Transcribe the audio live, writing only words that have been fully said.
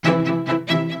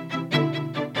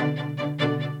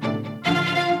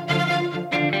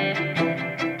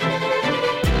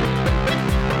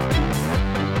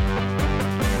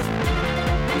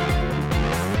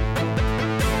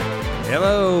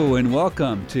and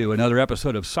welcome to another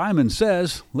episode of Simon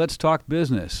Says, Let's Talk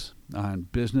Business on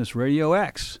Business Radio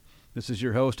X. This is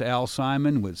your host, Al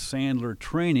Simon, with Sandler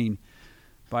Training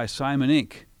by Simon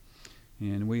Inc.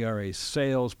 And we are a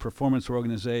sales performance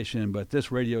organization, but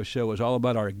this radio show is all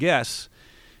about our guests.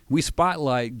 We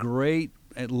spotlight great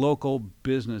local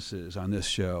businesses on this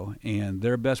show and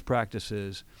their best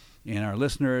practices. And our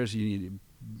listeners, you need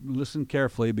to listen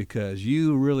carefully because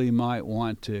you really might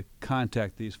want to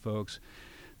contact these folks,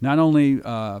 not only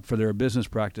for their business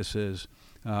practices,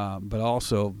 but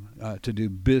also to do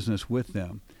business with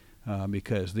them,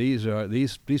 because these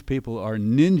people are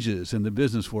ninjas in the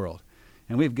business world.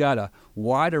 And we've got a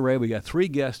wide array. We got 3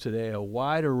 guests today, a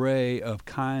wide array of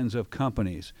kinds of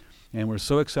companies, and we're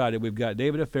so excited. We've got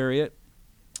David Afariat,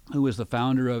 who is the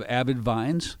founder of Avid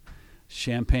Vines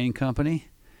Champagne Company.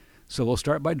 So we'll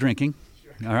start by drinking.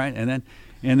 All right, and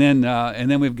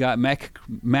then we've got Mac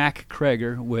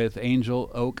Krager with Angel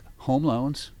Oak Home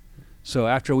Loans. So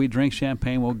after we drink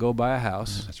champagne, we'll go buy a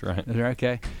house. That's right. Is that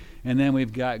okay? And then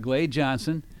we've got Glade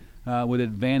Johnson with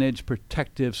Advantage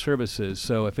Protective Services.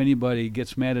 So if anybody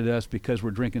gets mad at us because we're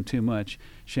drinking too much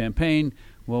champagne,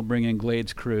 we'll bring in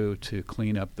Glade's crew to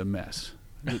clean up the mess.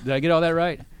 Did I get all that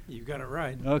right? You got it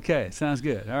right. Okay, sounds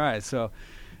good. All right, so.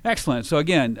 Excellent. So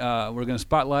again, we're going to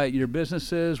spotlight your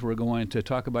businesses. We're going to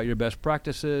talk about your best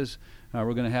practices.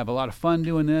 We're going to have a lot of fun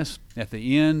doing this. At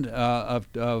the end of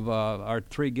our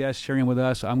 3 guests sharing with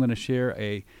us, I'm going to share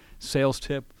a sales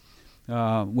tip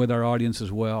with our audience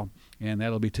as well, and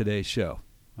that'll be today's show.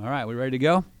 All right, we ready to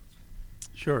go?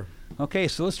 Sure. Okay,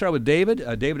 so let's start with David.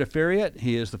 David Afariat.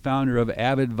 He is the founder of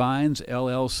Avid Vines,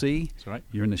 LLC. That's right.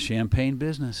 You're in the champagne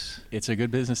business. It's a good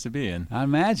business to be in. I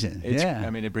imagine, I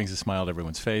mean, it brings a smile to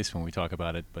everyone's face when we talk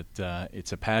about it, but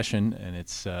it's a passion, and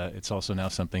it's also now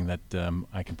something that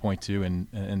I can point to,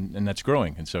 and that's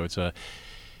growing. And so it's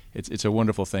a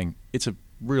wonderful thing. It's a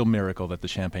real miracle that the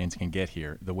champagnes can get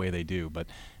here the way they do. But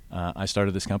I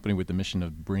started this company with the mission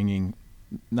of bringing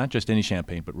not just any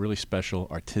champagne, but really special,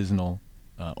 artisanal,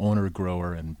 owner,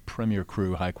 grower, and premier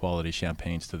cru high-quality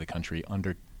champagnes to the country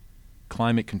under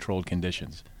climate-controlled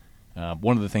conditions.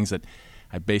 One of the things that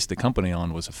I based the company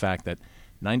on was the fact that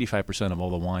 95% of all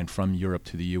the wine from Europe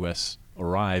to the U.S.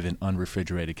 arrive in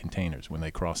unrefrigerated containers when they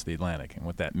cross the Atlantic. And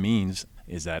what that means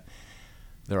is that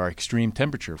there are extreme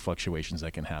temperature fluctuations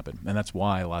that can happen. And that's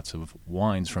why lots of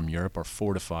wines from Europe are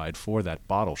fortified for that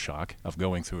bottle shock of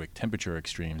going through temperature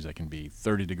extremes that can be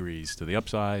 30 degrees to the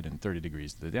upside and 30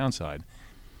 degrees to the downside,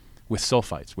 with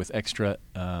sulfites, with extra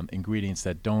ingredients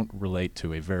that don't relate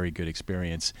to a very good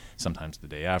experience, sometimes the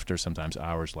day after, sometimes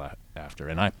hours after.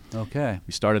 And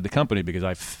we started the company because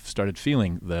I started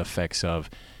feeling the effects of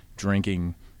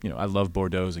drinking. I love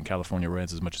Bordeaux and California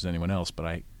Reds as much as anyone else, but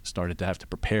I started to have to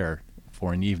prepare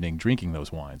for an evening drinking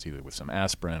those wines, either with some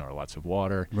aspirin or lots of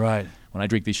water. Right. When I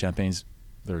drink these champagnes,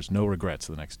 there's no regrets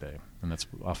the next day. And that's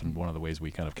often one of the ways we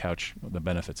kind of couch the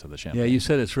benefits of the champagne. Yeah, you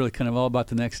said it's really kind of all about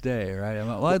the next day, right?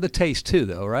 Well, the taste too,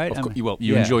 though, right?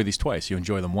 You enjoy these twice. You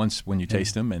enjoy them once when you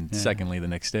taste them, and secondly, the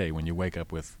next day when you wake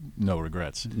up with no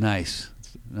regrets. Nice.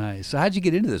 So how'd you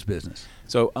get into this business?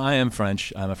 So I am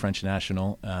French. I'm a French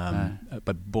national,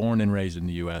 but born and raised in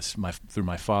the U.S. Through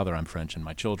my father, I'm French, and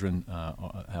my children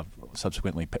have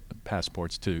subsequently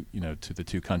passports to the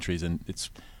 2 countries, and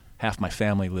it's half my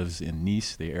family lives in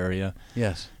Nice, the area.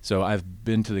 Yes. So I've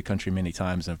been to the country many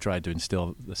times, and I've tried to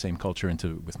instill the same culture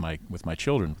with my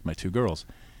children, with my 2 girls.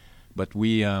 But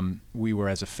we were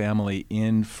as a family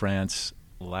in France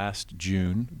last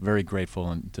June, very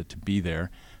grateful to be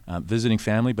there, visiting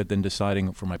family, but then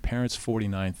deciding for my parents'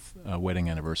 49th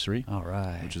wedding anniversary. All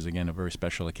right. Which is, again, a very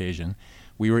special occasion.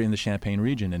 We were in the Champagne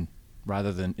region, and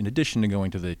rather than, in addition to going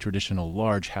to the traditional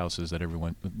large houses that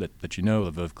everyone that you know,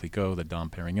 the Veuve Clicquot, the Dom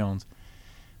Perignons,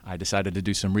 I decided to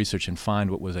do some research and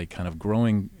find what was a kind of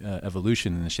growing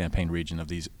evolution in the Champagne region of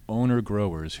these owner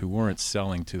growers who weren't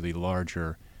selling to the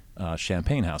larger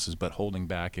champagne houses, but holding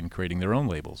back and creating their own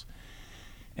labels.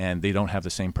 And they don't have the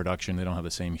same production. They don't have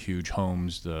the same huge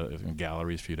homes, the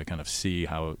galleries for you to kind of see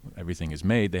how everything is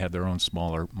made. They have their own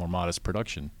smaller, more modest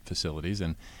production facilities.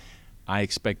 And I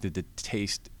expected to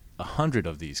taste 100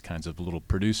 of these kinds of little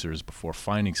producers before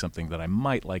finding something that I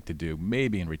might like to do,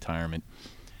 maybe in retirement.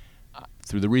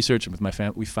 Through the research with my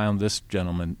family, we found this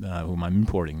gentleman whom I'm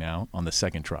importing now on the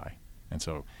second try. And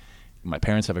so my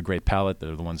parents have a great palate.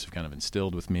 They're the ones who kind of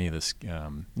instilled with me this,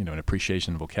 an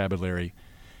appreciation of vocabulary.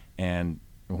 And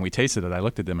when we tasted it, I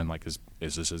looked at them and like,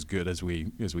 is this as good as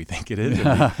we think it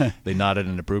is? They nodded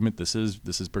in improvement. This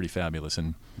is pretty fabulous.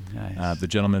 And nice. The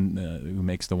gentleman who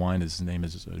makes the wine, his name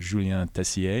is Julien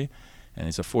Tessier, And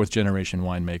he's a fourth-generation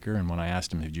winemaker. And when I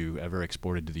asked him, "Have you ever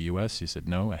exported to the U.S.?" he said,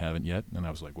 "No, I haven't yet." And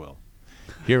I was like, "Well,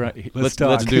 let's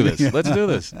do this. Let's do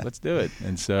this. Let's do it."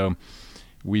 And so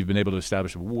we've been able to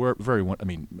establish a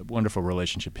wonderful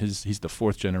relationship. He's the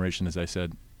fourth generation, as I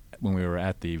said. When we were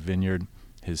at the vineyard,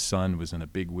 his son was in a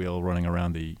big wheel running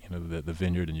around the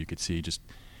vineyard, and you could see just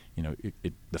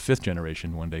the fifth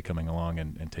generation one day coming along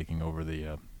and taking over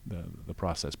the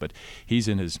process. But he's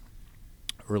in his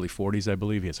early 40s, I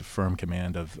believe. He has a firm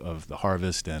command of the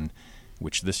harvest, and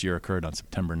which this year occurred on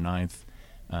September 9th,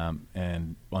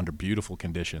 and under beautiful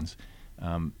conditions.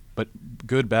 But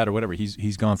good, bad, or whatever,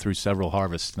 he's gone through several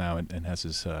harvests now and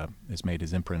has made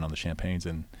his imprint on the champagnes,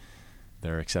 and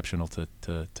they're exceptional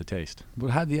to taste.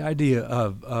 Well, how did the idea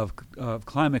of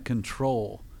climate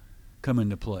control come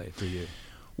into play for you?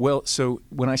 Well, so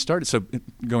when I started,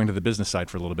 going to the business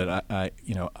side for a little bit, I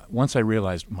once I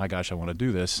realized, my gosh, I want to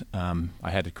do this, I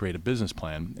had to create a business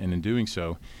plan, and in doing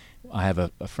so, I have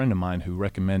a friend of mine who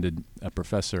recommended a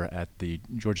professor at the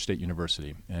Georgia State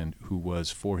University, and who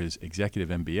was for his executive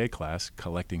MBA class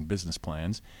collecting business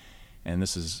plans. And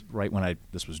this is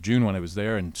this was June when I was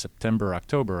there. In September,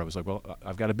 October, I was like, well,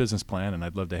 I've got a business plan, and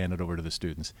I'd love to hand it over to the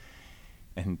students.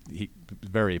 And he was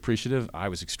very appreciative. I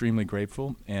was extremely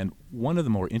grateful. And one of the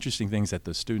more interesting things that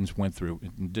the students went through,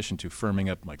 in addition to firming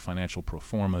up like financial pro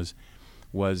formas,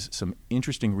 was some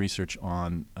interesting research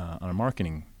on a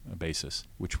marketing basis,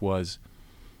 which was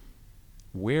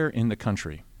where in the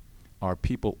country are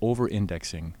people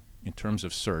over-indexing in terms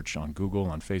of search on Google,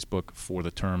 on Facebook, for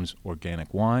the terms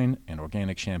organic wine and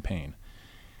organic champagne.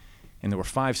 And there were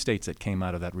 5 states that came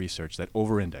out of that research that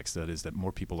over-indexed, that is, that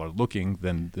more people are looking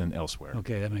than elsewhere.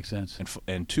 Okay, that makes sense.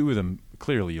 And 2 of them,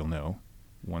 clearly you'll know.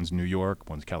 One's New York,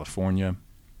 one's California.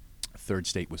 A third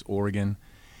state was Oregon.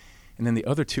 And then the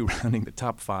other 2 rounding the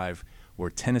top 5 were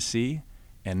Tennessee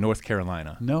and North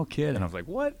Carolina. No kidding. And I was like,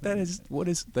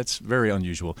 that's very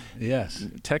unusual. Yes.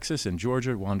 Texas and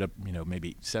Georgia wound up,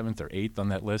 maybe 7th or 8th on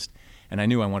that list. And I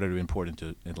knew I wanted to import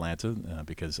into Atlanta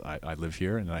because I live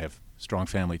here, and I have strong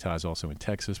family ties also in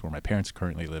Texas, where my parents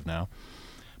currently live now.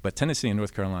 But Tennessee and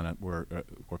North Carolina were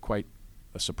quite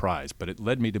a surprise. But it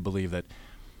led me to believe that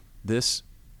this,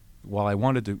 while I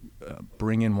wanted to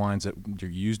bring in wines that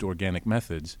used organic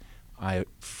methods, I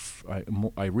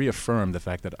reaffirmed the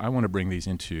fact that I want to bring these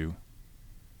into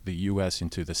the U.S.,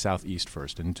 into the Southeast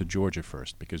first, and into Georgia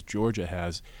first, because Georgia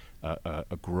has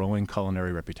a growing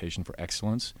culinary reputation for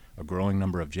excellence, a growing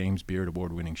number of James Beard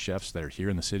award-winning chefs that are here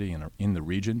in the city and are in the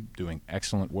region doing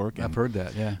excellent work. I've heard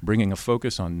that, yeah. Bringing a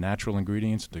focus on natural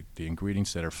ingredients, the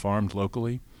ingredients that are farmed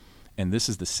locally. And this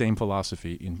is the same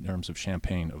philosophy in terms of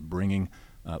champagne, of bringing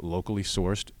locally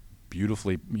sourced,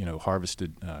 beautifully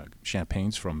harvested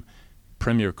champagnes from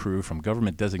premier cru, from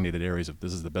government-designated areas of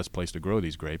this is the best place to grow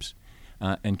these grapes,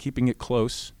 and keeping it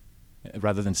close,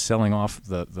 rather than selling off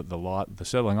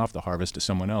selling off the harvest to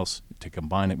someone else to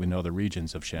combine it with other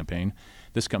regions of Champagne.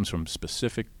 This comes from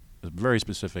a very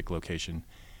specific location,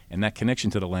 and that connection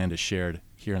to the land is shared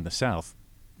here in the South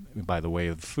by the way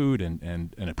of food and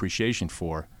an appreciation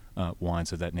for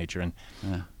wines of that nature. And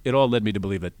it all led me to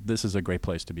believe that this is a great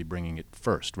place to be bringing it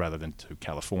first, rather than to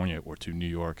California or to New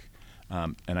York.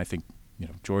 And I think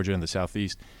Georgia and the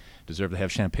Southeast deserve to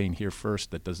have champagne here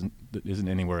first that isn't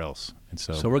anywhere else. And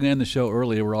so we're going to end the show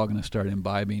early. We're all going to start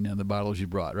imbibing the bottles you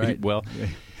brought, right? Well,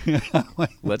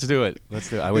 let's do it.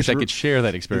 I wish I could share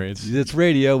that experience. It's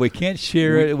radio. We can't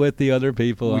share it with the other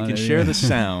people. We can share the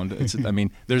sound.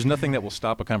 There's nothing that will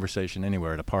stop a conversation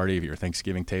anywhere at a party of your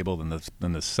Thanksgiving table than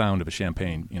the sound of a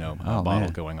champagne,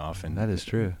 bottle going off. And that is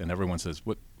true. And everyone says,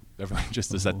 "What?" Everyone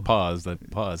just does that pause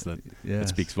that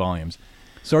speaks volumes.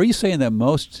 So are you saying that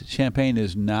most champagne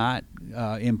is not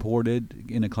imported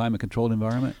in a climate-controlled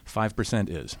environment?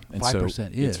 5% is. And 5% so is.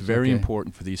 It's very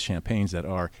important for these champagnes that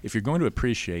are, if you're going to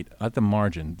appreciate at the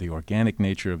margin the organic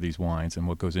nature of these wines and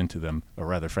what goes into them, or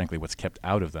rather, frankly, what's kept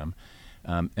out of them.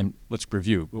 And let's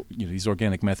review. These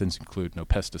organic methods include no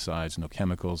pesticides, no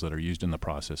chemicals that are used in the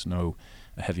process, no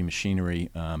heavy machinery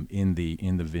in the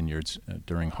vineyards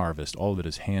during harvest. All of it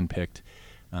is hand-picked.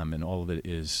 And all of it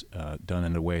is done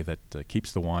in a way that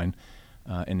keeps the wine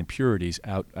and impurities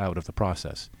out of the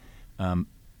process.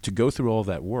 To go through all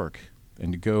that work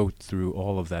and to go through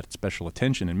all of that special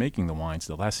attention in making the wines,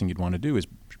 the last thing you'd want to do is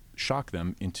shock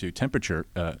them into temperature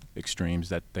extremes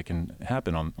that can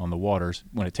happen on the waters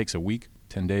when it takes a week,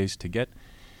 10 days to get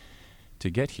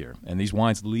here. And these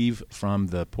wines leave from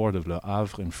the port of Le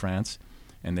Havre in France,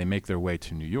 and they make their way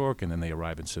to New York, and then they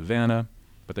arrive in Savannah.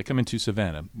 But they come into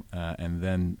Savannah, and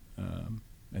then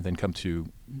and then come to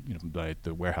by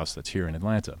the warehouse that's here in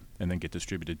Atlanta, and then get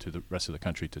distributed to the rest of the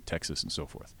country, to Texas and so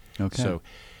forth. Okay. So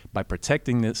by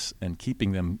protecting this and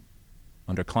keeping them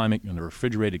under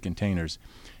refrigerated containers,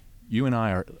 you and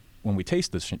I are, when we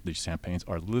taste these champagnes,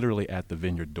 are literally at the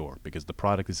vineyard door, because the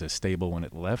product is as stable when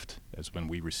it left as when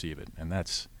we receive it, and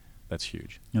that's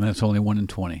huge. And that's only 1 in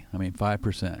 20. I mean,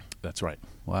 5%. That's right.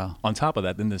 Wow. On top of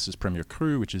that, then this is Premier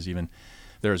Cru, which is even,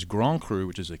 there's Grand Cru,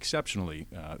 which is exceptionally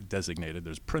designated.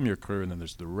 There's Premier Cru, and then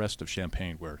there's the rest of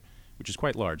Champagne, which is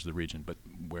quite large, the region, but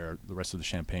where the rest of the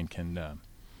Champagne can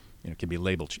be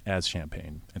labeled as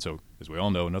Champagne. And so, as we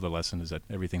all know, another lesson is that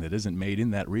everything that isn't made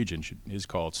in that region is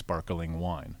called sparkling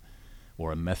wine,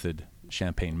 or a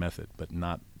Champagne method, but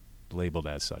not labeled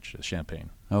as such, as Champagne.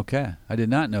 Okay. I did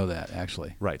not know that,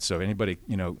 actually. Right. So anybody,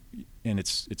 and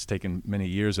it's taken many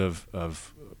years of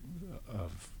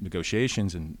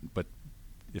negotiations, but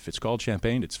if it's called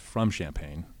Champagne, it's from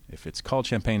Champagne. If it's called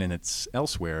Champagne and it's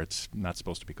elsewhere, it's not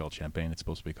supposed to be called Champagne. It's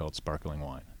supposed to be called sparkling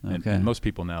wine. Okay. And most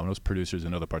people now, most producers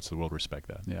in other parts of the world respect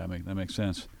that. Yeah, that makes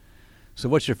sense. So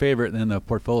what's your favorite in the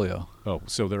portfolio? Oh,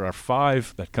 so there are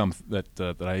 5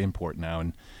 that I import now,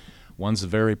 and one's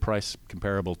very price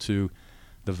comparable to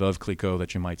the Veuve Clicquot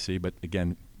that you might see, but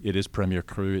again, it is Premier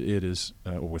Cru. It is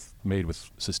made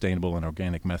with sustainable and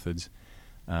organic methods,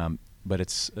 but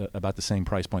it's about the same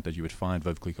price point that you would find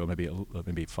Veuve Clicquot,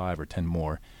 maybe 5 or 10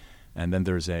 more. And then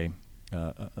there's the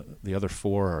other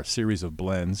 4 are a series of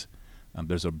blends.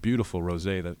 There's a beautiful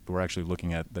rosé that we're actually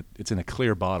looking at, that it's in a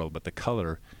clear bottle, but the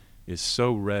color is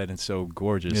so red and so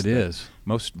gorgeous. It is.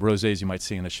 Most rosés you might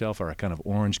see on the shelf are a kind of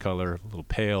orange color, a little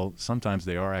pale. Sometimes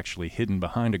they are actually hidden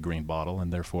behind a green bottle,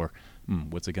 and therefore,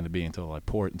 what's it going to be until I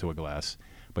pour it into a glass?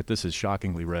 But this is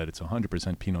shockingly red. It's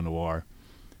 100% Pinot Noir.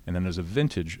 And then there's a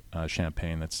vintage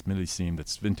champagne that's millésime,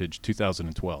 that's vintage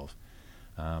 2012,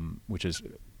 which is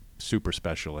super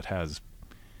special. It has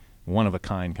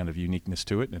one-of-a-kind kind of uniqueness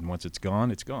to it, and once it's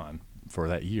gone for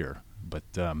that year. But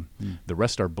the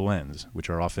rest are blends, which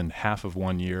are often half of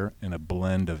 1 year and a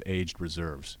blend of aged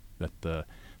reserves that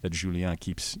Julien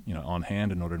keeps on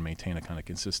hand in order to maintain a kind of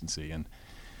consistency. And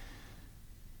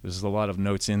there's a lot of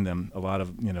notes in them, a lot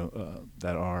of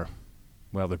that are,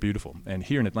 well, they're beautiful. And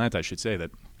here in Atlanta, I should say that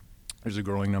there's a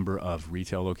growing number of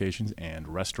retail locations and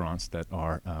restaurants that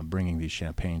are bringing these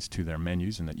champagnes to their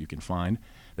menus, and that you can find.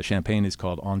 The champagne is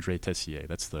called André Tessier.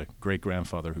 That's the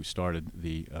great-grandfather who started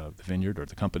the vineyard, or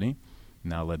the company,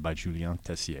 now led by Julien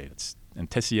Tessier. And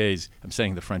Tessier's, I'm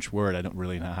saying the French word, I don't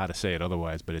really know how to say it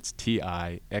otherwise, but it's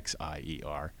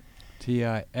T-I-X-I-E-R.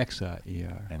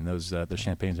 T-I-X-I-E-R. And those the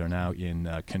champagnes are now in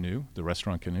Canoe, the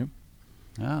restaurant Canoe,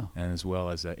 Oh, and as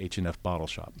well as H&F Bottle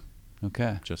Shop,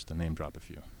 okay. just to name drop a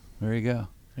few. There you go.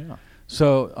 Yeah.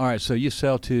 So, all right, so you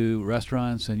sell to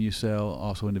restaurants and you sell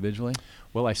also individually?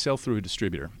 Well, I sell through a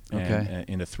distributor. Okay. And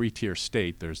in a 3-tier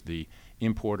state, there's the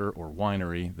importer or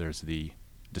winery, there's the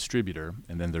distributor,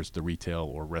 and then there's the retail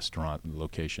or restaurant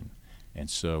location. And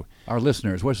so Our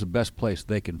listeners, what's the best place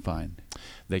they can find?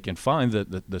 they can find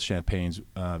the champagnes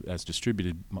as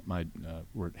distributed.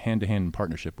 We're hand-to-hand in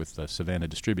partnership with Savannah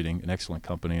Distributing, an excellent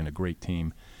company and a great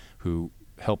team who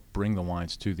help bring the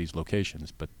wines to these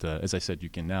locations. But as I said, you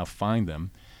can now find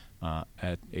them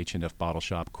at H&F Bottle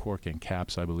Shop, Cork and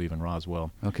Caps, I believe, in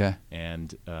Roswell. Okay.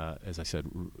 And as I said,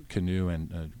 Canoe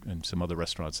and some other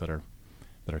restaurants that are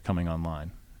coming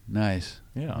online. Nice.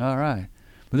 Yeah. All right.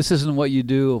 But this isn't what you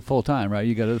do full time, right?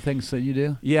 You got other things that you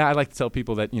do? Yeah, I like to tell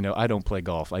people that, I don't play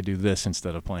golf. I do this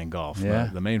instead of playing golf. Yeah.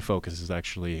 The main focus is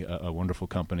actually a wonderful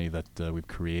company that we've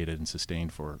created and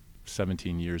sustained for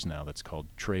 17 years now that's called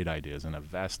Trade Ideas, in a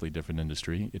vastly different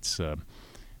industry. It's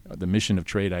the mission of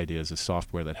Trade Ideas is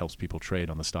software that helps people trade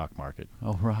on the stock market.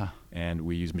 Oh, right. And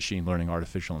we use machine learning,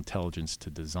 artificial intelligence to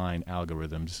design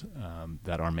algorithms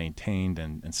that are maintained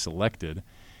and selected.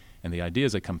 And the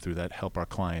ideas that come through that help our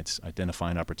clients identify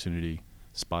an opportunity,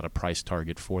 spot a price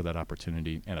target for that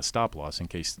opportunity, and a stop loss in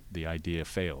case the idea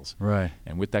fails. Right.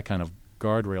 And with that kind of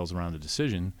guardrails around the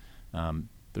decision,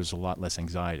 there's a lot less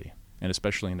anxiety. And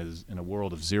especially in a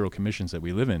world of zero commissions that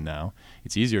we live in now,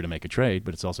 it's easier to make a trade,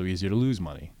 but it's also easier to lose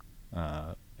money.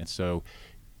 And so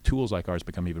tools like ours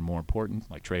become even more important,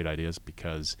 like Trade Ideas,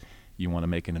 because you want to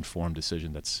make an informed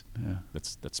decision that's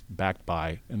backed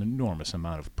by an enormous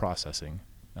amount of processing,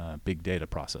 big data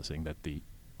processing that the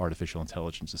artificial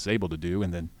intelligence is able to do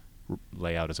and then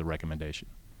lay out as a recommendation.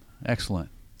 Excellent.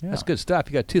 Yeah. That's good stuff.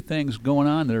 You got 2 things going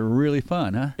on that are really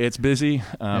fun, huh? It's busy.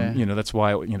 Yeah. That's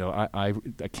why I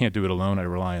can't do it alone. I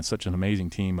rely on such an amazing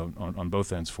team on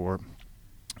both ends for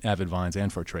Avid Vines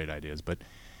and for Trade Ideas. But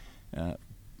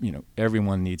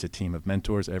everyone needs a team of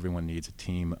mentors. Everyone needs a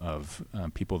team of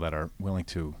people that are willing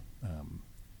to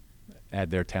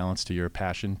add their talents to your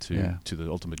passion to the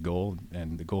ultimate goal.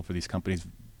 And the goal for these companies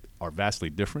are vastly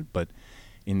different, but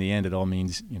in the end, it all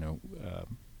means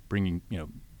bringing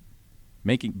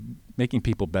making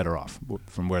people better off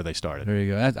from where they started. There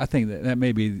you go. I think that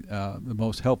may be the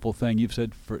most helpful thing you've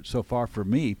said so far for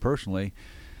me personally.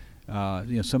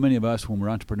 So many of us, when we're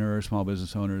entrepreneurs, small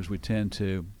business owners, we tend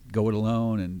to go it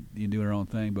alone and do our own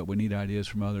thing, but we need ideas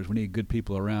from others. We need good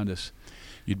people around us.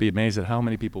 You'd be amazed at how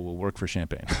many people will work for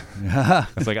Champagne.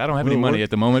 It's like, I don't have any money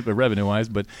at the moment, but revenue-wise,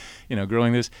 but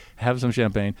growing this, have some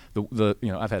champagne.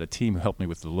 I've had a team who helped me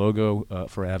with the logo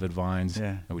for Avid Vines,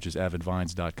 which is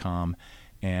avidvines.com,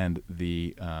 and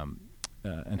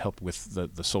and helped with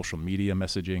the social media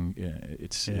messaging.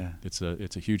 It's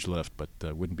a huge lift, but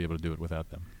wouldn't be able to do it without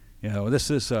them. Yeah, well, this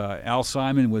is Al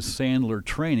Simon with Sandler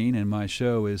Training, and my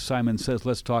show is Simon Says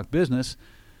Let's Talk Business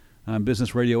on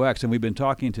Business Radio X. And we've been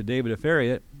talking to David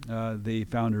Afariat, the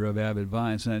founder of Avid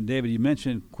Vines. And David, you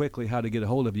mentioned quickly how to get a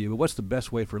hold of you, but what's the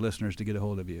best way for listeners to get a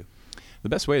hold of you? The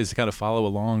best way is to kind of follow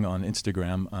along on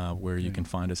Instagram, where you can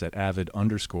find us at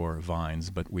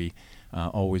avid_vines. But we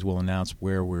always will announce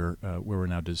where we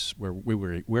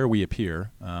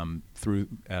appear through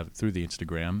the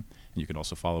Instagram. And you can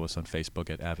also follow us on Facebook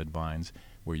at Avid Vines,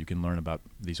 where you can learn about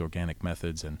these organic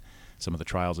methods and some of the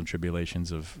trials and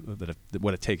tribulations of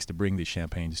what it takes to bring these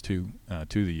champagnes to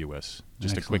the U.S.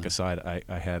 Just Excellent. A quick aside,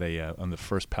 I had on the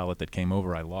first pallet that came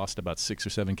over, I lost about 6 or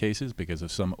 7 cases because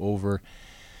of some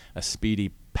a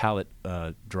speedy pallet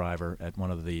driver at one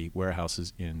of the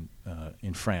warehouses in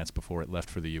France before it left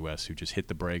for the U.S. who just hit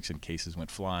the brakes and cases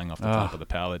went flying off the top of the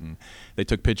pallet, and they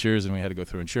took pictures and we had to go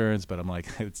through insurance. But I'm like,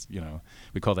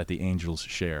 we call that the angel's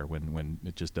share when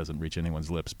it just doesn't reach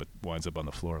anyone's lips but winds up on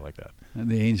the floor like that. And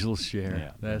the angel's share.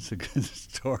 Yeah. That's a good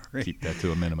story. Keep that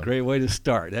to a minimum. Great way to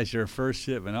start. That's your first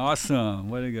shipment. Awesome.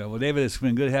 Way to go. Well, David, it's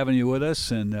been good having you with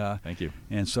us. And thank you.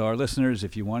 And so our listeners,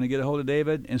 if you want to get a hold of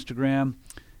David, Instagram,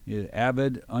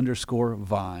 avid_vines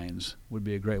would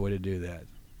be a great way to do that.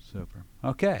 Super.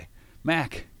 Okay.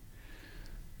 Mac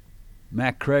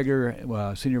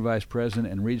Kreger, Senior Vice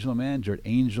President and Regional Manager at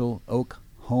Angel Oak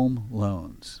Home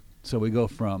Loans. So we go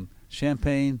from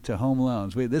champagne to home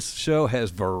loans. This show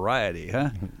has variety, huh?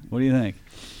 What do you think?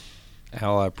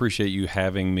 Al, I appreciate you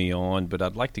having me on, but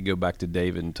I'd like to go back to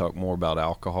David and talk more about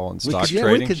alcohol and stock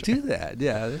trading. We could do that.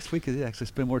 Yeah, we could actually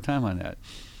spend more time on that.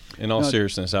 In all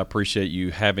seriousness, I appreciate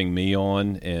you having me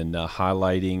on and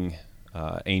highlighting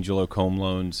Angel Oak Home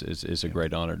Loans. Is a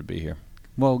great honor to be here.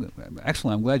 Well,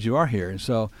 excellent. I'm glad you are here. And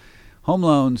so home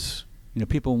loans,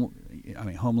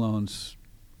 home loans,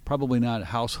 probably not a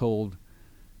household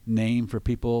name for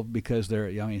people because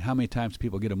how many times do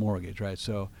people get a mortgage, right?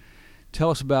 So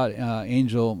tell us about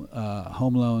Angel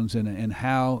Home Loans and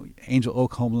how Angel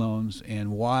Oak Home Loans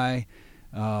and why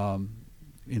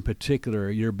in particular,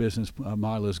 your business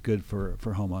model is good for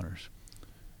homeowners.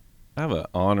 I have an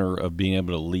honor of being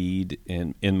able to lead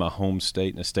in my home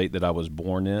state, in a state that I was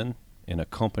born in a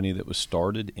company that was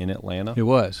started in Atlanta. It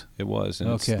was? It was, and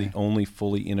okay. It's the only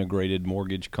fully integrated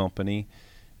mortgage company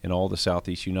in all the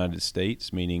Southeast United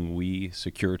States, meaning we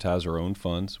securitize our own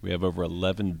funds. We have over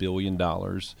 $11 billion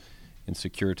in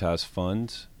securitized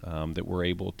funds that we're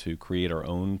able to create our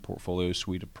own portfolio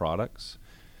suite of products.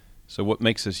 So what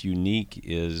makes us unique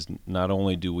is not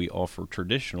only do we offer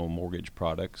traditional mortgage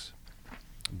products,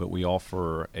 but we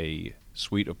offer a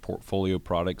suite of portfolio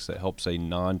products that helps a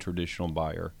non-traditional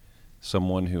buyer,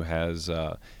 someone who has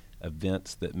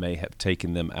events that may have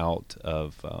taken them out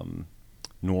of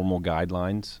normal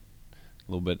guidelines,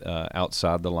 a little bit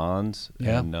outside the lines.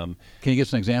 Yeah. And, can you give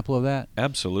us an example of that?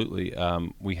 Absolutely.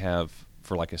 We have,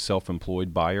 for like a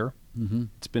self-employed buyer,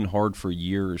 it's been hard for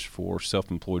years for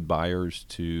self-employed buyers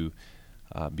to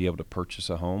be able to purchase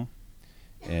a home.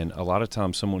 And a lot of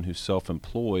times someone who's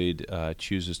self-employed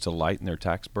chooses to lighten their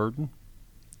tax burden.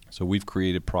 So we've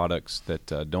created products that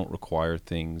don't require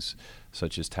things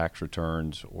such as tax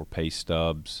returns or pay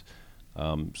stubs.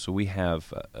 So we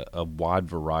have a wide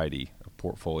variety of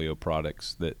portfolio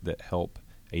products that help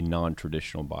a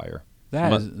non-traditional buyer.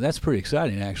 That's pretty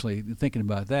exciting, actually, thinking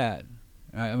about that.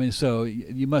 I mean, so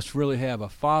you must really have a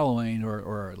following,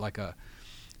 or like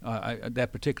that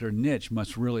particular niche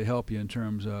must really help you in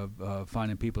terms of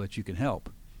finding people that you can help.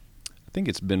 I think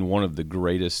it's been one of the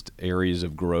greatest areas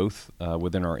of growth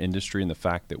within our industry, and the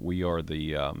fact that we are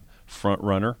the front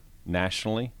runner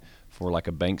nationally for like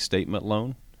a bank statement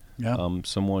loan. Yeah.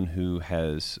 Someone who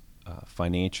has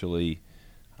financially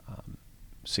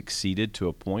succeeded to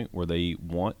a point where they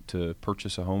want to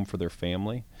purchase a home for their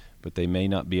family, but they may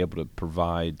not be able to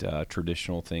provide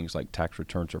traditional things like tax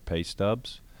returns or pay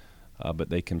stubs. but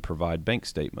they can provide bank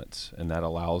statements, and that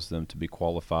allows them to be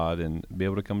qualified and be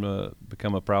able to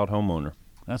become a proud homeowner.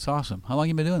 That's awesome. How long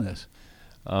you been doing this?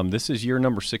 This is year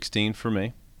number 16 for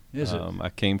me. Is it? I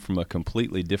came from a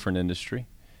completely different industry,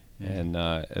 and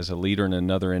as a leader in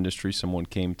another industry, someone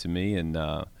came to me and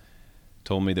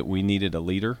told me that we needed a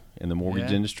leader in the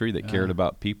mortgage industry that cared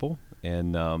about people,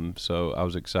 and so I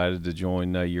was excited to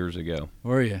join years ago.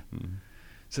 Were you? Mm-hmm.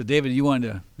 So, David, you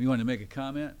wanted to make a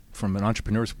comment? From an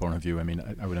entrepreneur's point of view, I mean,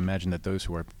 I would imagine that those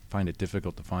who find it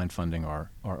difficult to find funding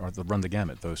are run the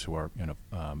gamut. Those who are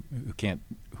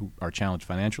who are challenged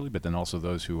financially, but then also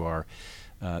those who are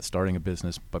starting a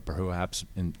business, but perhaps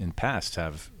in past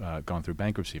have gone through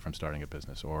bankruptcy from starting a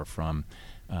business, or from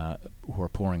who are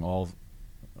pouring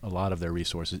a lot of their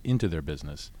resources into their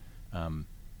business.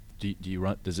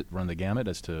 Does it run the gamut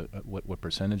as to what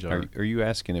percentage are you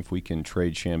asking if we can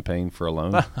trade champagne for a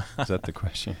loan? Is that the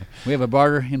question? We have a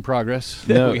barter in progress.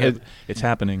 No, it's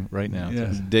happening right now.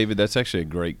 Yes. David, that's actually a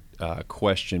great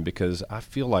question, because I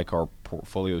feel like our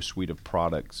portfolio suite of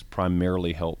products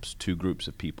primarily helps two groups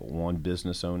of people. One,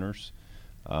 business owners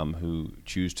who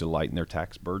choose to lighten their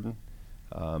tax burden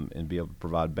and be able to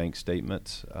provide bank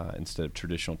statements instead of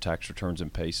traditional tax returns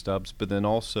and pay stubs. But then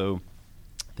also,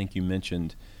 I think you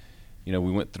mentioned,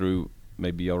 we went through,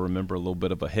 maybe y'all remember, a little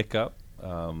bit of a hiccup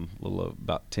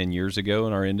about 10 years ago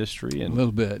in our industry. And a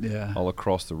little bit, yeah. All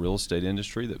across the real estate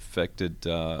industry that affected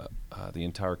the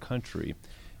entire country.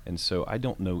 And so I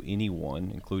don't know anyone,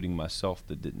 including myself,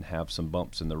 that didn't have some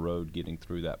bumps in the road getting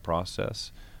through that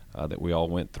process that we all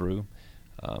went through.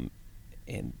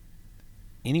 And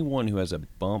anyone who has a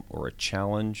bump or a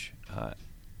challenge,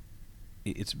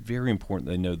 it's very important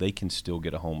they know they can still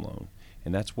get a home loan.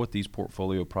 And that's what these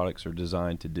portfolio products are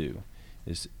designed to do,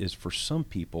 is for some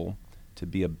people to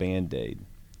be a Band-Aid,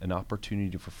 an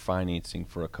opportunity for financing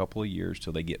for a couple of years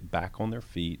till they get back on their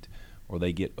feet, or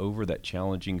they get over that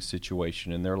challenging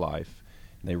situation in their life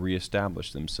and they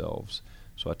reestablish themselves.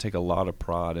 So I take a lot of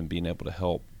pride in being able to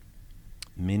help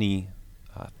many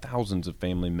thousands of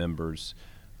family members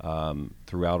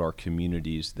throughout our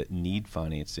communities that need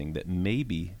financing, that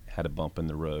maybe had a bump in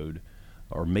the road,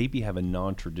 or maybe have a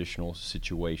non-traditional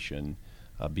situation,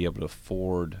 be able to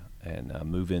afford and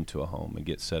move into a home and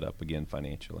get set up again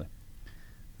financially.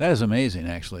 That is amazing,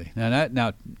 actually.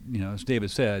 Now, as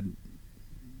David said,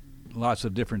 lots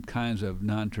of different kinds of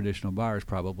non-traditional buyers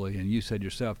probably, and you said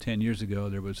yourself 10 years ago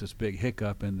there was this big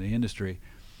hiccup in the industry,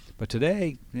 but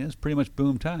today it's pretty much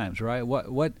boom times, right?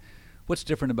 What's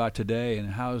different about today,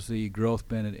 and how's the growth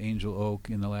been at Angel Oak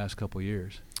in the last couple of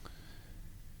years?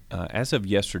 As of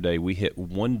yesterday, we hit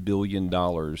 $1 billion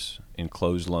in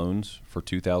closed loans for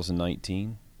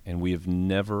 2019, and we have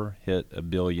never hit $1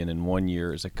 billion in 1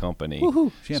 year as a company.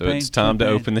 Woohoo! So it's time to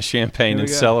open the champagne and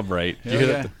go. celebrate.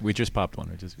 We just popped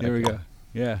one. There we go.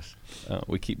 Yes.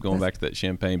 We keep going back to that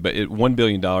champagne, but $1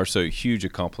 billion, so a huge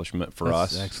accomplishment for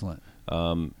us. That's excellent.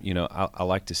 I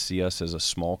like to see us as a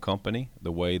small company,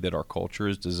 the way that our culture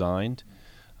is designed.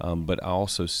 But I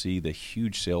also see the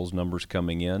huge sales numbers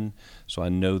coming in, so I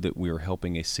know that we are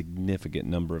helping a significant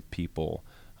number of people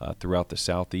throughout the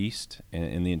Southeast and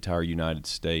in the entire United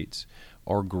States.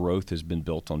 Our growth has been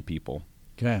built on people.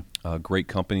 Okay. Great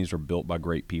companies are built by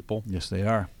great people. Yes, they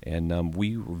are. And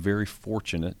we were very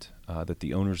fortunate that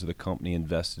the owners of the company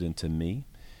invested into me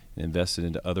and invested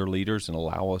into other leaders and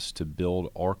allow us to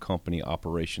build our company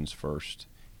operations first.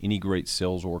 Any great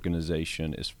sales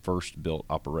organization is first built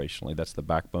operationally. That's the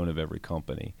backbone of every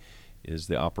company, is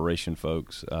the operation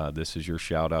folks. This is your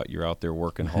shout out. You're out there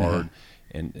working hard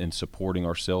and supporting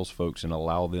our sales folks and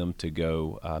allow them to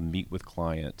go meet with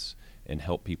clients and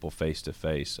help people face to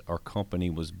face. Our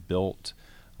company was built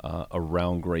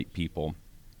around great people.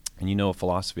 And a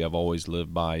philosophy I've always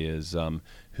lived by is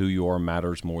who you are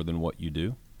matters more than what you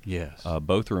do. Yes.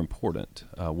 Both are important.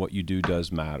 What you do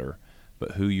does matter,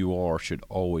 but who you are should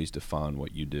always define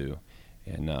what you do.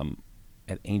 And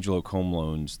at Angel Oak Home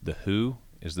Loans, the who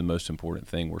is the most important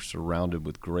thing. We're surrounded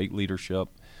with great leadership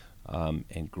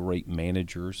and great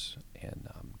managers and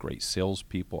great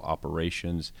salespeople,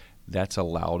 operations. That's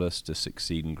allowed us to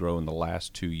succeed and grow. In the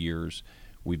last 2 years,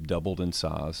 we've doubled in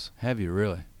size. Have you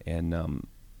really? And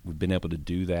we've been able to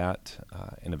do that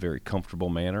in a very comfortable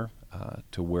manner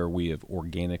to where we have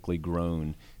organically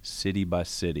grown city by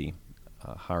city,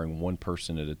 hiring one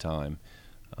person at a time.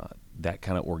 That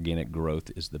kind of organic growth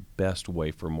is the best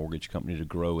way for a mortgage company to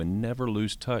grow and never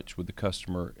lose touch with the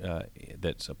customer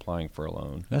that's applying for a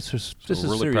loan. This is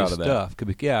really serious proud of that. stuff.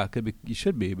 Could be. You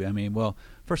should be. But I mean, well,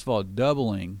 first of all,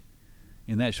 doubling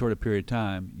in that short a period of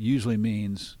time usually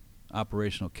means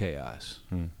operational chaos.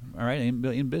 All right,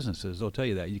 in businesses, they'll tell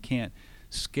you that you can't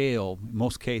scale, in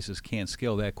most cases, can't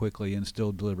scale that quickly and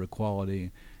still deliver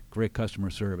quality, great customer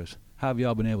service. How have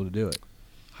y'all been able to do it?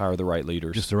 Hire the right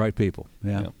leaders. Just the right people.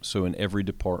 Yeah. So in every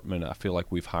department, I feel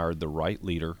like we've hired the right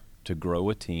leader to grow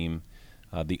a team.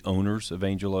 The owners of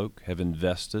Angel Oak have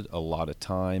invested a lot of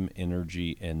time,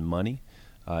 energy, and money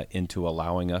into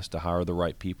allowing us to hire the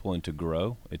right people and to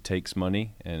grow. It takes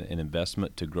money and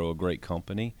investment to grow a great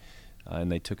company,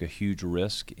 and they took a huge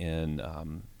risk in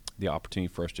the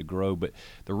opportunity for us to grow. But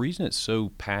the reason it's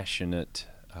so passionate,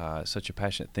 such a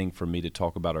passionate thing for me to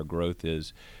talk about our growth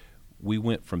is we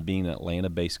went from being an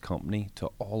Atlanta-based company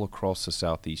to all across the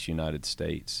Southeast United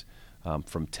States,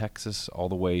 from Texas all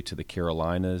the way to the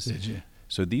Carolinas. Did you?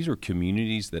 So these are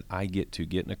communities that I get to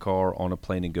get in a car, on a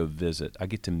plane, and go visit. I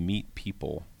get to meet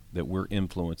people that we're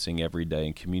influencing every day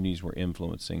and communities we're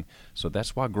influencing. So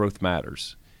that's why growth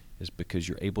matters, is because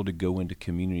you're able to go into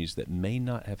communities that may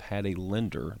not have had a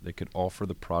lender that could offer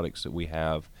the products that we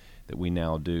have, that we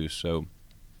now do. So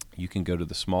you can go to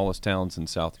the smallest towns in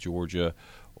South Georgia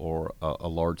or a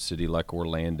large city like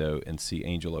Orlando and see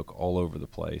Angel Oak all over the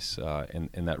place.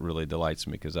 And that really delights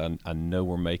me because I know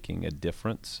we're making a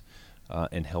difference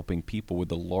and helping people with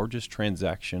the largest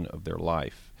transaction of their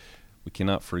life. We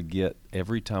cannot forget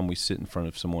every time we sit in front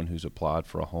of someone who's applied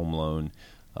for a home loan,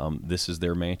 this is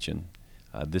their mansion.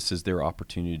 This is their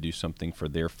opportunity to do something for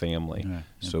their family. Yeah.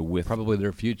 So with Probably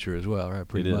their future as well, right?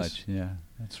 Pretty It is. much. Yeah,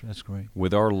 that's great.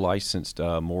 with our licensed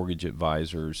mortgage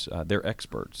advisors, they're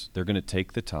experts. They're going to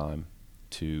take the time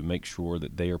to make sure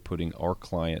that they are putting our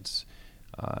clients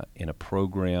in a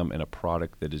program and a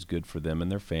product that is good for them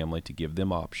and their family, to give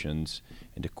them options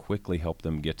and to quickly help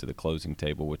them get to the closing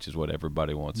table, which is what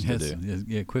everybody wants to do. Yes,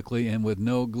 yeah, quickly and with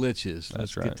no glitches. That's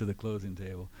Let's right. get to the closing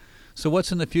table. So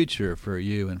what's in the future for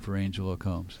you and for Angel Oak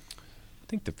Homes? I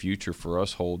think the future for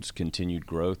us holds continued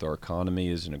growth. Our economy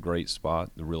is in a great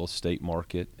spot. The real estate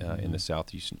market in the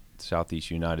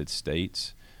Southeast United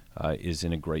States is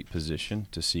in a great position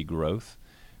to see growth.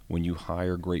 When you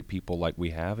hire great people like we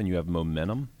have and you have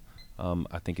momentum,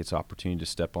 I think it's opportunity to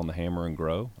step on the hammer and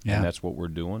grow. Yeah. And that's what we're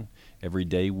doing. Every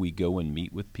day we go and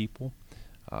meet with people,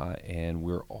 and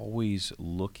we're always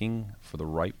looking for the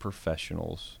right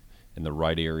professionals in the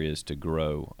right areas to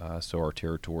grow so our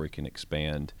territory can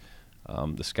expand.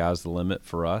 The sky's the limit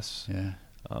for us. Yeah.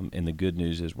 And the good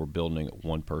news is we're building it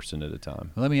one person at a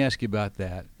time. Well, let me ask you about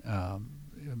that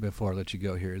before I let you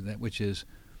go here, which is,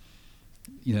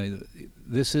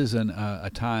 this is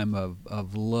a time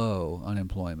of low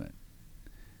unemployment.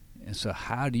 And so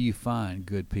how do you find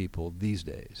good people these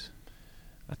days?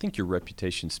 I think your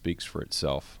reputation speaks for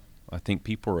itself. I think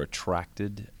people are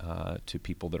attracted to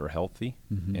people that are healthy.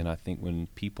 Mhm. And I think when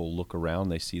people look around,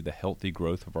 they see the healthy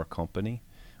growth of our company.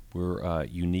 We're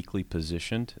uniquely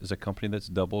positioned as a company that's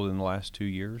doubled in the last 2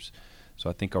 years. So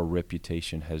I think our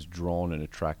reputation has drawn and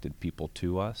attracted people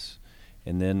to us.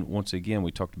 And then once again,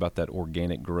 we talked about that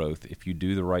organic growth. If you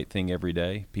do the right thing every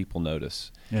day, people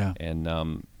notice. Yeah. And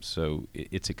so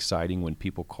it's exciting when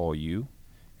people call you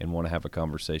and want to have a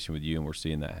conversation with you, and we're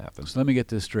seeing that happen. So let me get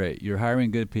this straight. You're hiring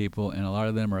good people, and a lot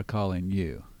of them are calling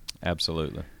you.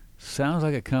 Absolutely. Sounds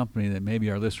like a company that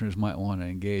maybe our listeners might want to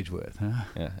engage with, huh?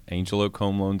 Yeah,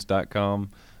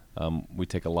 AngelOakHomeLoans.com. We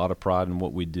take a lot of pride in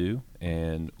what we do,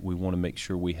 and we want to make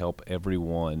sure we help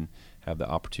everyone have the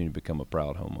opportunity to become a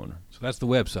proud homeowner. So that's the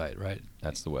website, right?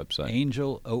 That's the website.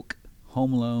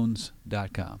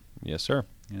 AngelOakHomeLoans.com. Yes, sir.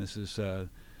 And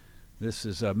this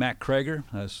is Matt Krager,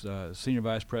 Senior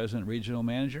Vice President, Regional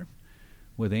Manager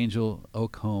with Angel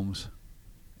Oak Homes.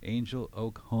 Angel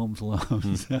Oak Homes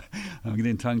Loans. I'm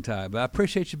getting tongue-tied. But I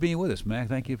appreciate you being with us, Mac.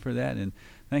 Thank you for that. And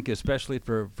thank you especially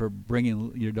for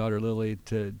bringing your daughter Lily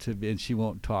to and she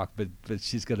won't talk, but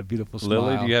she's got a beautiful smile.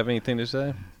 Lily, do you have anything to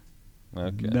say?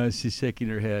 Okay. No, she's shaking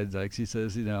her head. Like she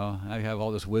says, I have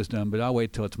all this wisdom, but I'll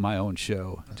wait till it's my own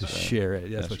show to share it.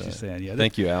 That's what she's saying. Yeah.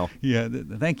 Thank you, Al. Yeah.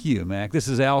 Thank you, Mac. This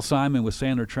is Al Simon with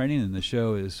Sandler Training, and the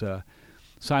show is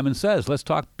Simon Says. Let's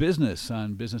talk business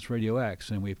on Business Radio X.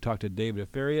 And we've talked to David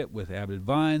Afariat with Avid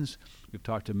Vines. We've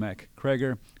talked to Mac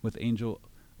Krager with Angel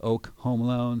Oak Home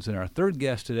Loans. And our third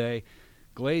guest today,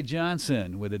 Glade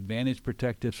Johnson with Advantage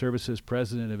Protective Services,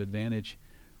 President of Advantage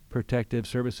Protective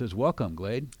Services. Welcome,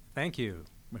 Glade. Thank you.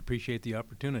 I appreciate the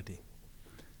opportunity.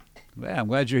 Yeah, I'm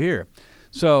glad you're here.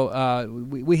 So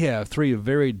we have three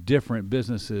very different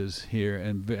businesses here,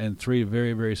 and three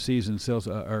very, very seasoned sales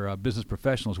or business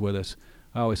professionals with us.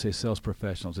 I always say sales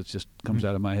professionals. It just comes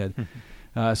out of my head.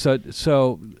 So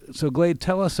Glade,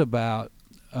 tell us about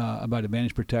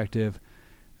Advantage Protective.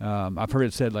 I've heard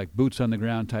it said like boots on the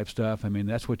ground type stuff. I mean,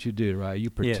 that's what you do, right? You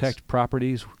protect Yes.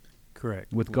 properties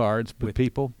Correct. with guards, with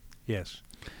people. Yes.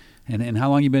 And how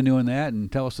long you been doing that?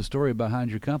 And tell us the story behind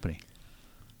your company.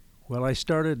 Well, I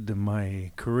started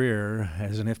my career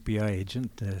as an FBI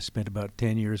agent, spent about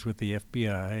 10 years with the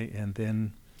FBI, and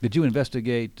then Did you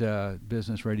investigate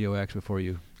Business Radio X before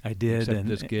you I did. accepted And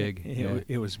this gig?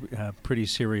 it was pretty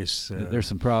serious. There's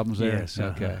some problems there? yes,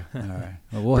 Okay. uh-huh. All right.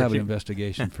 Well, we'll have an Partic-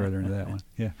 investigation further into that one.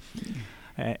 Yeah.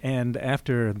 And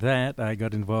after that, I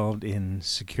got involved in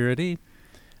security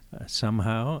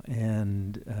somehow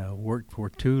and worked for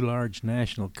 2 large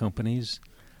national companies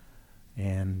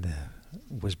and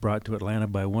was brought to Atlanta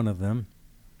by one of them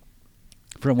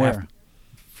From where?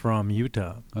 from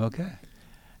Utah. Okay.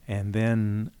 And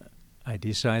then I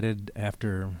decided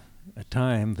after a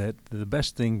time that the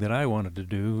best thing that I wanted to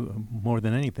do more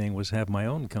than anything was have my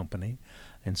own company.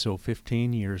 And so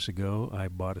 15 years ago, I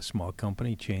bought a small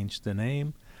company, changed the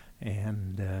name,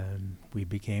 and we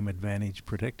became Advantage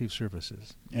Protective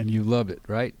Services. And you loved it,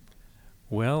 right?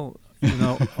 Well,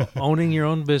 owning your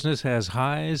own business has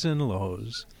highs and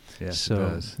lows. Yes, so it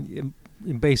does. You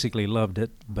basically loved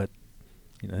it, but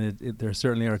there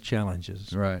certainly are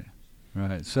challenges. Right.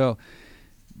 Right. So,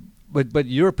 but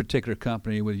your particular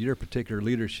company with your particular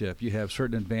leadership, you have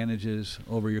certain advantages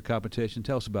over your competition.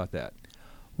 Tell us about that.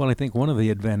 Well, I think one of the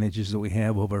advantages that we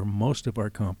have over most of our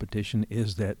competition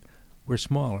is that we're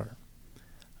smaller.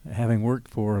 Having worked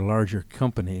for larger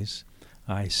companies,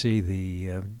 I see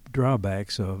the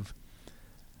drawbacks of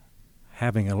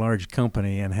having a large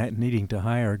company and needing to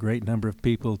hire a great number of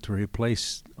people to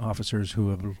replace officers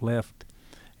who have left,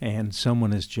 and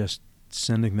someone is just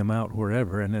sending them out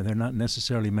wherever, and they're not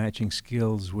necessarily matching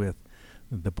skills with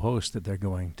the post that they're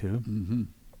going to. Mm-hmm.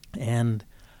 And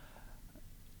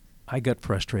I got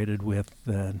frustrated with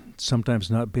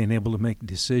sometimes not being able to make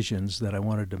decisions that I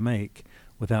wanted to make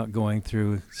without going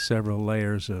through several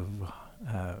layers of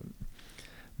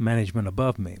management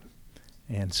above me.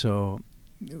 And so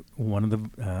one of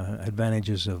the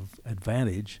advantages of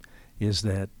Advantage is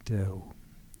that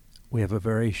we have a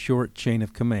very short chain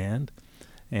of command,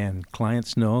 and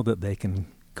clients know that they can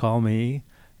call me,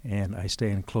 and I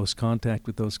stay in close contact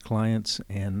with those clients.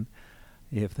 And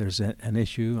if there's an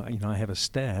issue, I have a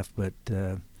staff, but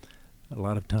a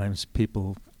lot of times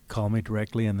people call me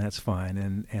directly, and that's fine.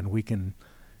 And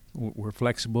we're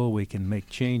flexible. We can make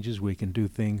changes. We can do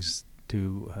things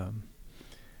to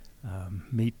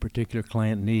meet particular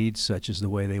client needs, such as the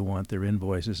way they want their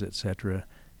invoices, etc.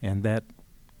 And that,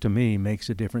 to me, makes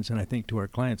a difference, and I think to our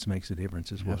clients makes a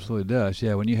difference as well. Absolutely does.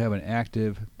 Yeah, when you have an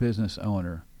active business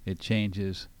owner, it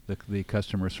changes the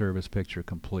customer service picture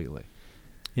completely.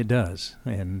 It does,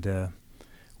 and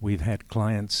we've had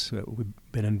clients. We've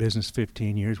been in business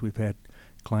 15 years. We've had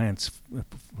clients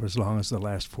for as long as the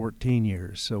last 14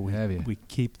 years. So we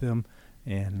keep them,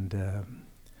 and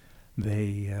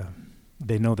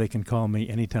they know they can call me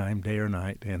anytime, day or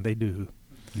night, and they do.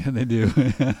 Yeah, they do.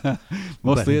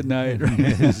 Mostly at night,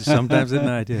 right? Sometimes at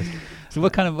night, yes. So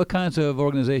what kinds of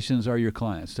organizations are your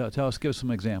clients? Tell us, give us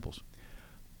some examples.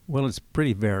 Well, it's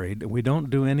pretty varied. We don't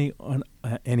do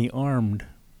any armed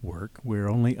work. We're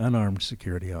only unarmed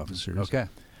security officers. Okay.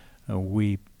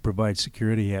 We provide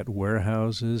security at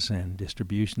warehouses and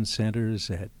distribution centers,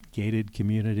 at gated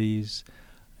communities,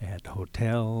 at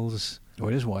hotels. Oh,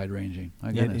 it is wide-ranging.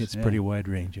 My goodness. It's pretty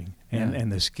wide-ranging. Yeah.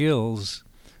 And the skills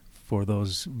for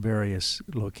those various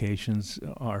locations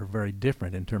are very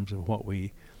different in terms of what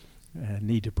we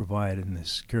need to provide in the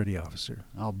security officer.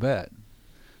 I'll bet.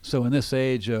 So in this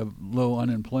age of low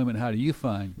unemployment, how do you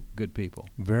find good people?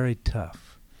 Very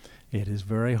tough. It is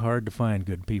very hard to find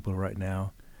good people right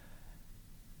now.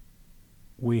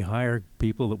 We hire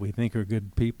people that we think are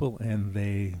good people, and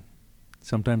they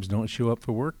sometimes don't show up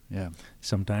for work. Yeah.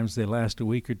 Sometimes they last a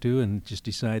week or two and just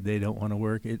decide they don't want to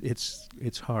work.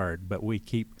 It's hard, but we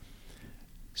keep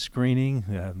screening.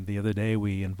 The other day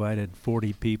we invited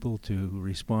 40 people to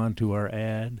respond to our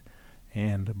ad,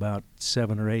 and about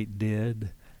 7 or 8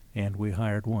 did, and we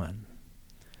hired 1.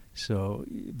 So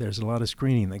there's a lot of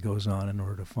screening that goes on in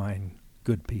order to find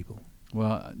good people.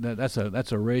 Well, that's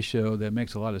a ratio that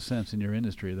makes a lot of sense in your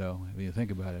industry, though, if you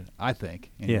think about it. I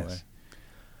think, anyway. Yes.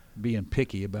 Being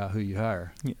picky about who you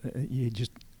hire.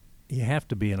 You have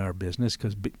to be in our business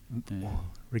because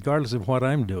regardless of what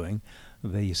I'm doing,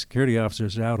 the security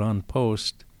officers out on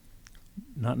post,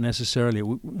 not necessarily,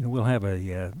 we'll have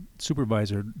a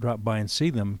supervisor drop by and see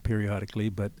them periodically,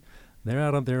 but they're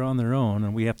out there on their own,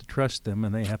 and we have to trust them,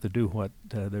 and they have to do what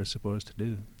they're supposed to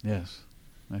do. Yes.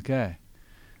 Okay.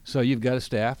 So you've got a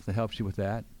staff that helps you with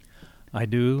that? I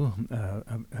do.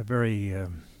 A very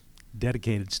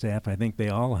dedicated staff. I think they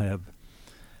all have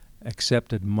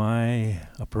accepted my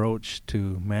approach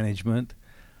to management,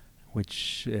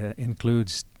 which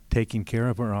includes taking care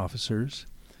of our officers.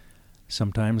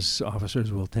 Sometimes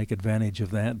officers will take advantage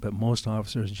of that, but most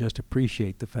officers just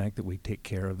appreciate the fact that we take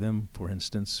care of them. For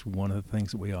instance, one of the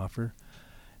things that we offer,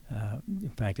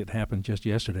 in fact, it happened just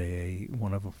yesterday.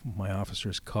 One of my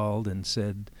officers called and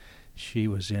said she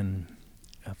was in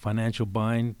a financial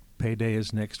bind. Payday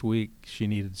is next week. She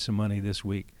needed some money this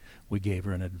week. We gave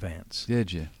her an advance.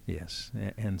 Did you? Yes,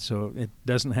 and so it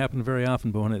doesn't happen very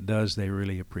often, but when it does, they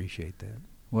really appreciate that.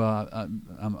 Well,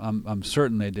 I'm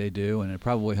certain they do, and it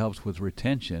probably helps with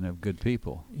retention of good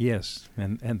people. Yes,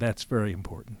 and that's very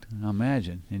important. I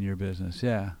imagine in your business,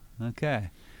 yeah. Okay.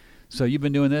 So you've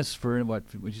been doing this for, what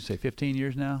would you say, 15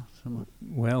 years now?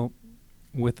 Well,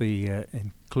 with the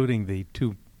including the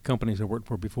two companies I worked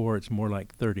for before, it's more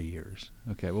like 30 years.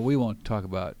 Okay. Well, we won't talk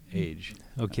about age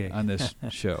on this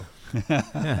show.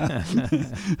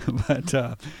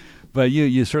 But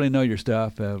you certainly know your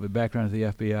stuff. With background at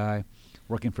the FBI,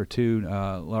 working for two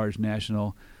large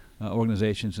national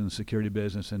organizations in the security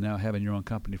business, and now having your own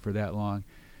company for that long.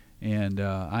 And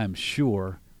I am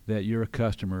sure that your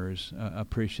customers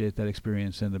appreciate that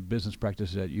experience and the business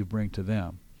practices that you bring to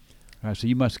them. All right, so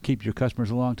you must keep your customers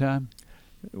a long time?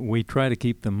 We try to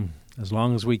keep them as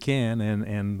long as we can,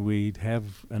 and we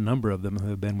have a number of them who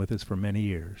have been with us for many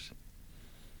years.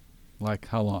 Like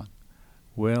how long?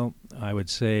 Well, I would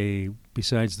say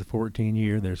besides the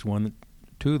 14-year, there's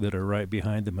two that are right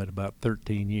behind them at about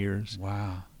 13 years.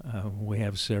 Wow. We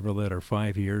have several that are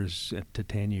 5 years to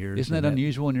 10 years. Isn't that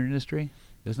unusual in your industry?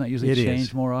 Doesn't that usually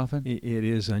change more often? It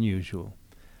is unusual.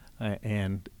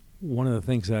 And one of the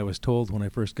things I was told when I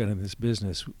first got into this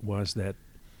business was that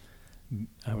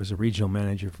I was a regional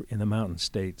manager in the Mountain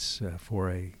States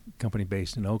for a company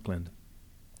based in Oakland.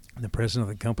 And the president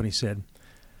of the company said,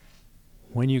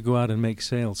 when you go out and make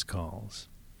sales calls,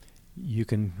 you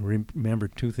can remember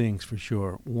two things for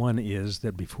sure. One is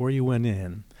that before you went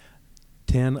in,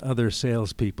 10 other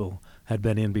salespeople had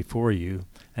been in before you,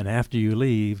 and after you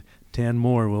leave, 10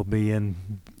 more will be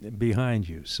in behind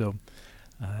you. So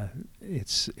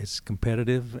it's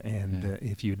competitive, and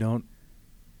if you don't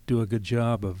do a good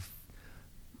job of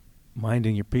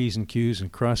minding your P's and Q's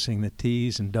and crossing the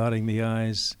T's and dotting the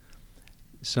I's,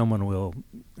 someone will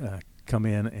come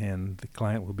in and the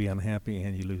client will be unhappy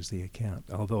and you lose the account.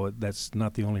 Although that's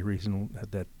not the only reason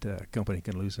that a company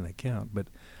can lose an account, but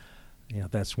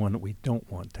that's one that we don't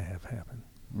want to have happen.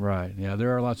 Right. Yeah,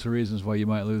 there are lots of reasons why you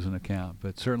might lose an account,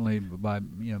 but certainly by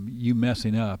you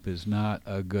messing up is not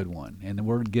a good one. And the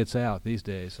word gets out these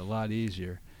days a lot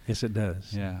easier. Yes, it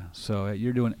does. Yeah. So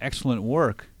you're doing excellent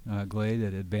work, Glade,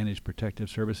 at Advantage Protective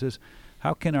Services.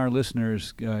 How can our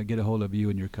listeners get a hold of you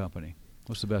and your company?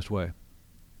 What's the best way?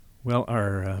 Well,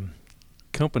 our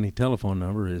company telephone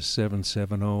number is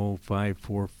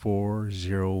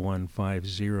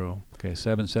 770-544-0150. Okay,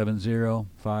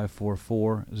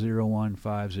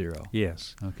 770-544-0150.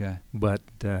 Yes. Okay. But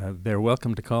they're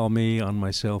welcome to call me on my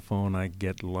cell phone. I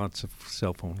get lots of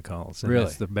cell phone calls. And really?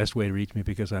 That's the best way to reach me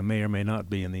because I may or may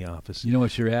not be in the office. You know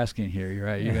what you're asking here. You're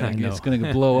right. It's going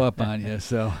to blow up on you.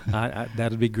 So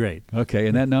that'd be great. Okay,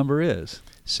 and that number is?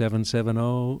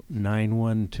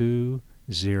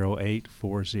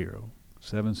 770-912-0840.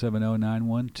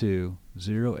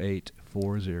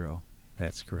 770-912-0840.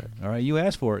 That's correct. All right, you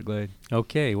asked for it, Glade.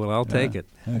 Okay, well, I'll take it.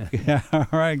 Okay. All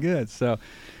right, good. So,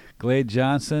 Glade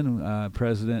Johnson,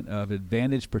 president of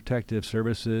Advantage Protective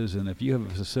Services, and if you have a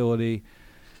facility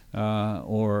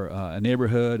or a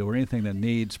neighborhood or anything that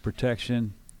needs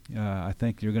protection, I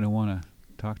think you're going to want to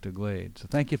talk to Glade. So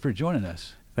thank you for joining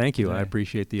us. Thank you. today. I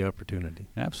appreciate the opportunity.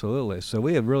 Absolutely. So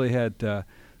we have really had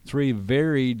three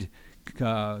varied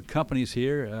companies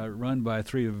here run by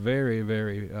three very,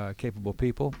 very capable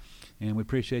people, and we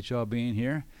appreciate you all being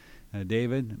here,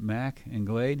 David, Mac, and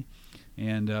Glade.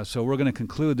 And so we're going to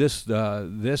conclude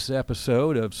this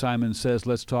episode of Simon Says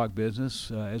Let's Talk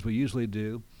Business, as we usually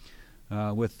do,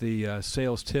 with the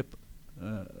sales tip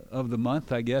of the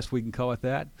month, I guess we can call it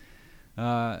that.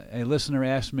 A listener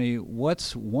asked me,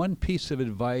 what's one piece of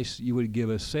advice you would give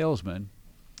a salesman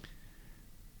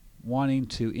wanting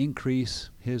to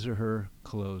increase his or her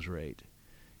close rate?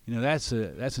 That's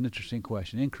an interesting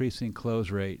question. Increasing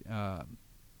close rate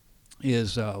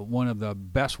is one of the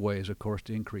best ways, of course,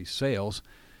 to increase sales,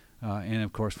 and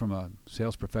of course, from a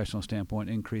sales professional standpoint,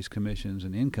 increase commissions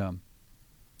and income.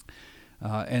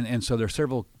 And so there are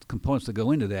several components that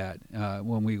go into that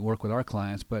when we work with our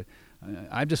clients. But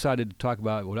I've decided to talk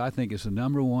about what I think is the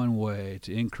number one way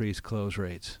to increase close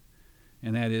rates,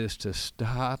 and that is to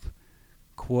stop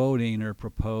quoting or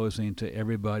proposing to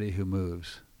everybody who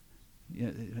moves.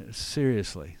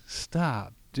 Seriously,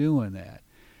 stop doing that.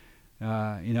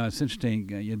 It's interesting.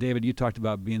 David, you talked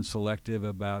about being selective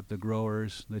about the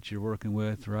growers that you're working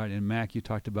with, right? And Mac, you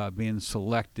talked about being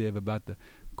selective about the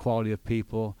quality of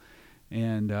people.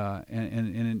 And of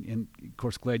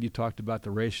course, Glad, you talked about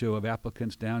the ratio of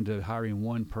applicants down to hiring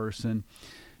one person.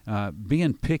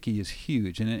 Being picky is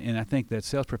huge, and I think that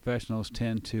sales professionals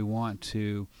tend to want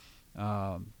to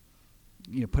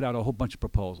put out a whole bunch of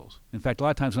proposals. In fact, a lot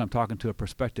of times when I'm talking to a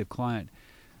prospective client,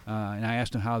 and I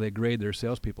ask them how they grade their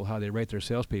salespeople, how they rate their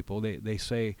salespeople, they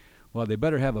say, well, they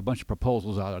better have a bunch of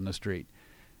proposals out on the street.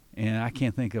 And I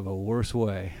can't think of a worse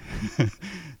way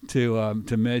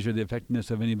to measure the effectiveness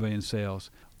of anybody in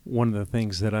sales. One of the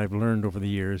things that I've learned over the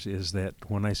years is that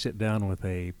when I sit down with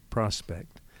a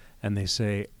prospect and they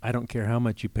say, I don't care how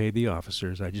much you pay the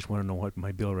officers, I just want to know what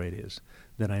my bill rate is,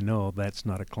 then I know that's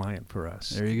not a client for us.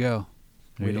 There you go.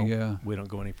 We don't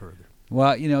go any further.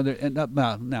 Well,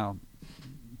 now,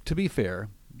 to be fair,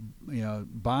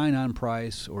 buying on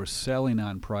price or selling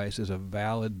on price is a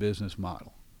valid business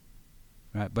model,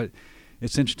 right? But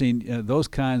it's interesting. Those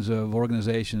kinds of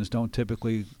organizations don't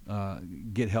typically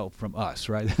get help from us,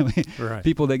 right? I mean, right.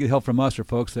 People that get help from us are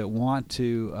folks that want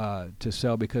to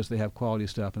sell because they have quality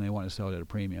stuff and they want to sell it at a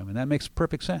premium, and that makes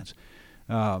perfect sense.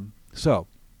 So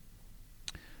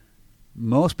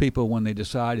most people, when they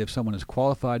decide if someone is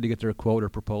qualified to get their quote or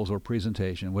proposal or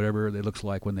presentation, whatever it looks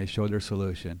like when they show their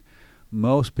solution,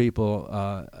 most people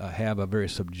have a very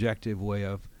subjective way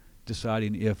of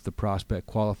deciding if the prospect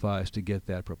qualifies to get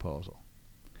that proposal.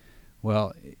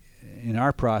 Well, in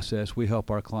our process, we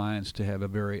help our clients to have a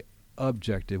very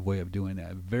objective way of doing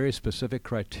that, very specific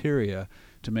criteria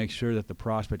to make sure that the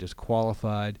prospect is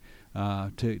qualified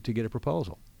to get a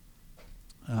proposal.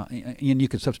 And you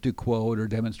can substitute quote or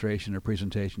demonstration or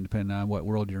presentation depending on what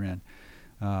world you're in.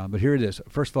 But here it is.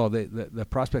 First of all, the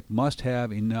prospect must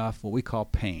have enough what we call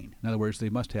pain. In other words, they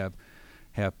must have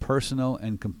personal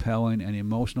and compelling and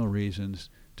emotional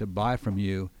reasons to buy from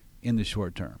you in the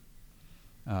short term.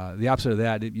 The opposite of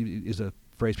that is a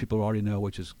phrase people already know,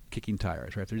 which is kicking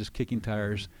tires, right? If they're just kicking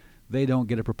tires, they don't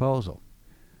get a proposal.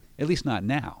 At least not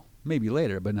now. Maybe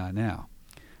later, but not now.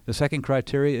 The second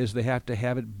criteria is they have to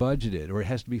have it budgeted, or it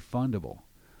has to be fundable.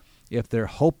 If they're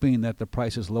hoping that the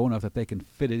price is low enough that they can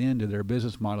fit it into their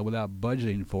business model without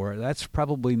budgeting for it, that's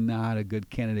probably not a good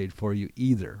candidate for you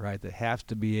either, right? They have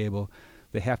to be able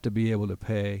to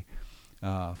pay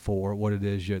for what it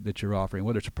is that you're offering,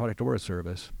 whether it's a product or a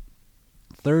service.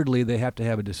 Thirdly, they have to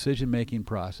have a decision-making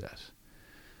process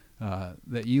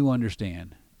that you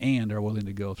understand and are willing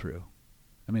to go through.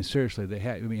 I mean, seriously,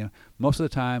 most of the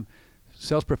time,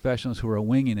 sales professionals who are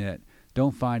winging it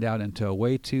don't find out until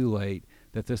way too late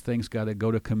that this thing's got to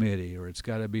go to committee, or it's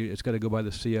got to go by the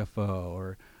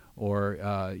CFO, or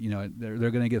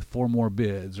they're going to get 4 more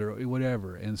bids or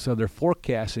whatever, and so they're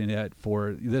forecasting it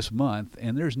for this month,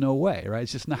 and there's no way, right?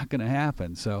 It's just not going to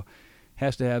happen. So, it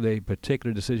has to have a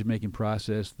particular decision-making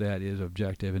process that is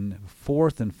objective. And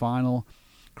fourth and final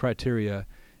criteria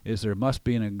is there must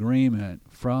be an agreement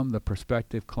from the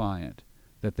prospective client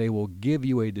that they will give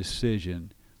you a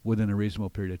decision within a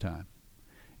reasonable period of time.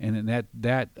 And then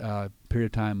that period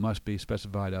of time must be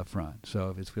specified up front. So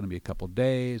if it's going to be a couple of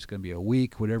days, it's going to be a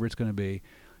week, whatever it's going to be,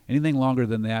 anything longer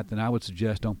than that, then I would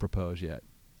suggest don't propose yet.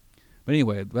 But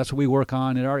anyway, that's what we work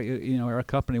on at our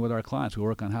company with our clients. We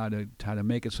work on how to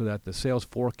make it so that the sales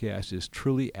forecast is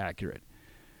truly accurate.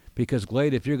 Because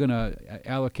Glade, if you're going to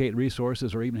allocate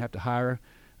resources or even have to hire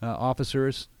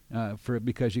officers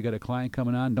because you got a client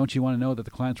coming on, don't you want to know that the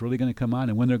client's really going to come on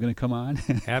and when they're going to come on?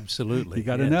 Absolutely. You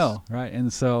got to know, right?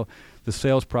 And so the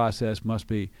sales process must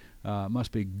be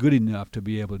good enough to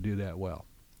be able to do that well.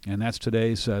 And that's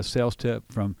today's sales tip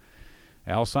from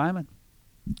Al Simon.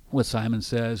 What Simon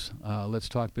Says, let's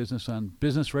talk business on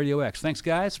Business Radio X. Thanks,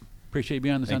 guys. Appreciate you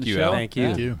being on the show. Al. Thank you. Yeah,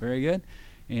 Thank you. very good.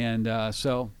 And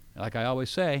so, like I always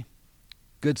say,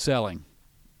 good selling.